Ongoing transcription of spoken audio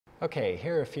Okay,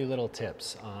 here are a few little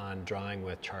tips on drawing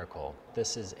with charcoal.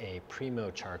 This is a Primo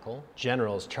charcoal.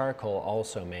 General's charcoal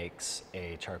also makes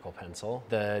a charcoal pencil.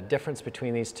 The difference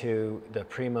between these two, the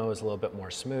Primo is a little bit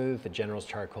more smooth, the General's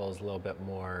charcoal is a little bit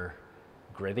more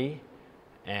gritty,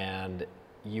 and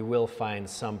you will find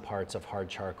some parts of hard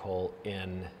charcoal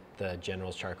in the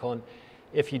General's charcoal. And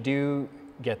if you do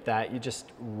get that, you just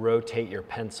rotate your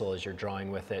pencil as you're drawing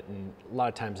with it, and a lot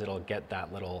of times it'll get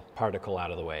that little particle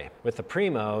out of the way. With the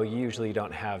Primo, you usually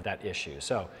don't have that issue.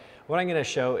 So what I'm gonna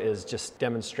show is just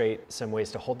demonstrate some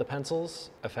ways to hold the pencils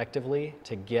effectively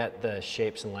to get the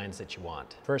shapes and lines that you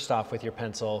want. First off, with your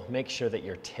pencil, make sure that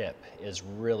your tip is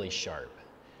really sharp.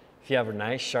 If you have a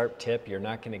nice sharp tip, you're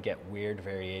not gonna get weird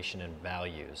variation in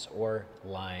values or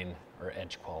line or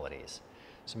edge qualities.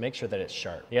 So make sure that it's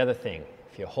sharp. The other thing,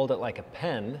 if you hold it like a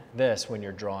pen, when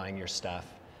you're drawing your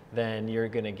stuff, then you're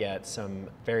gonna get some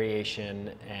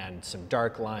variation and some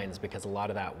dark lines because a lot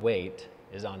of that weight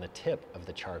is on the tip of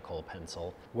the charcoal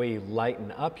pencil. The way you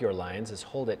lighten up your lines is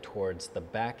hold it towards the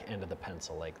back end of the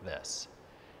pencil like this.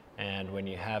 And when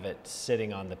you have it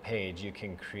sitting on the page, you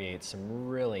can create some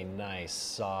really nice,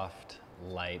 soft,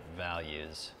 light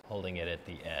values holding it at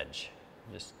the edge.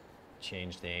 Just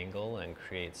change the angle and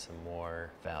create some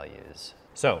more values.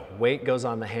 So weight goes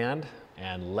on the hand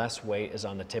and less weight is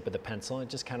on the tip of the pencil. It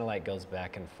just kind of like goes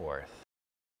back and forth.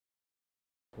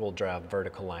 We'll draw a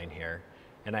vertical line here,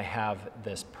 and I have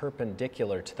this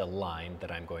perpendicular to the line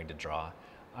that I'm going to draw.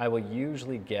 I will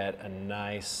usually get a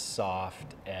nice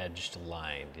soft edged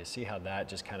line. Do you see how that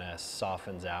just kind of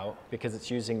softens out? Because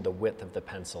it's using the width of the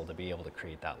pencil to be able to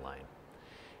create that line.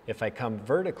 If I come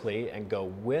vertically and go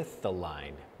with the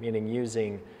line, meaning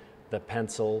using the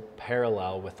pencil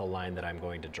parallel with the line that I'm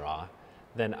going to draw,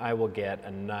 then I will get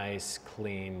a nice,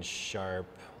 clean, sharp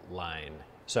line.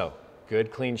 So,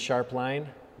 good, clean, sharp line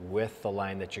with the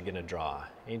line that you're gonna draw.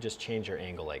 And you just change your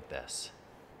angle like this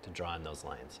to draw in those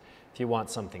lines. If you want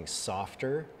something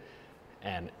softer,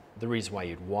 and the reason why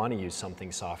you'd want to use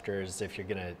something softer is if you're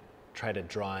gonna try to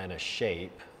draw in a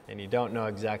shape and you don't know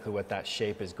exactly what that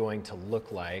shape is going to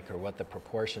look like or what the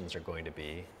proportions are going to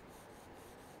be,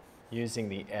 using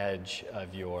the edge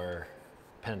of your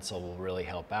pencil will really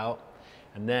help out.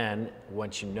 And then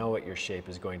once you know what your shape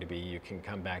is going to be, you can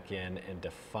come back in and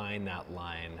define that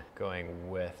line going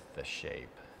with the shape.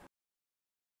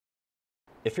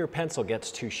 If your pencil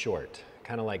gets too short,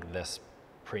 kind of like this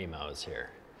Primo's here,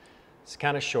 it's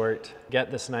kind of short,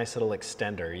 get this nice little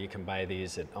extender. You can buy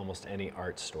these at almost any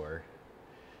art store.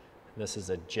 This is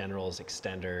a General's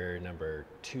extender number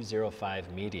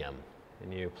 205 medium.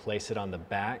 And you place it on the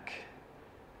back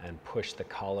and push the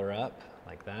collar up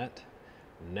like that.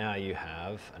 Now you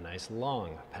have a nice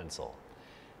long pencil.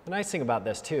 The nice thing about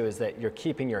this too is that you're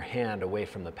keeping your hand away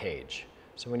from the page.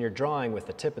 So when you're drawing with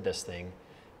the tip of this thing,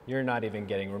 you're not even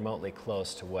getting remotely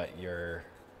close to what you're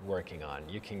working on.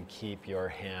 You can keep your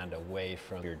hand away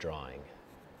from your drawing.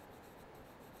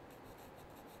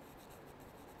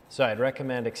 So I'd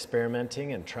recommend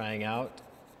experimenting and trying out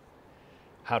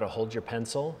how to hold your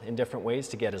pencil in different ways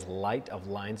to get as light of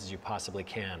lines as you possibly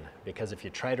can. Because if you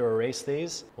try to erase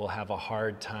these, we'll have a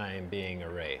hard time being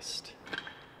erased.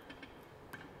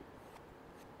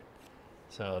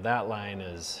 So that line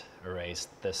is erased.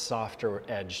 This softer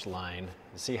edged line,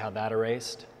 you see how that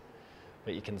erased?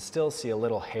 But you can still see a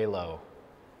little halo.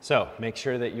 So make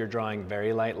sure that you're drawing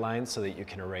very light lines so that you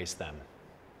can erase them.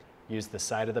 Use the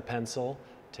side of the pencil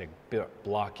to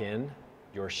block in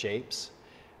your shapes,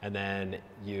 and then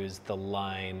use the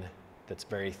line that's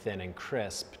very thin and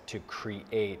crisp to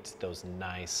create those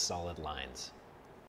nice solid lines.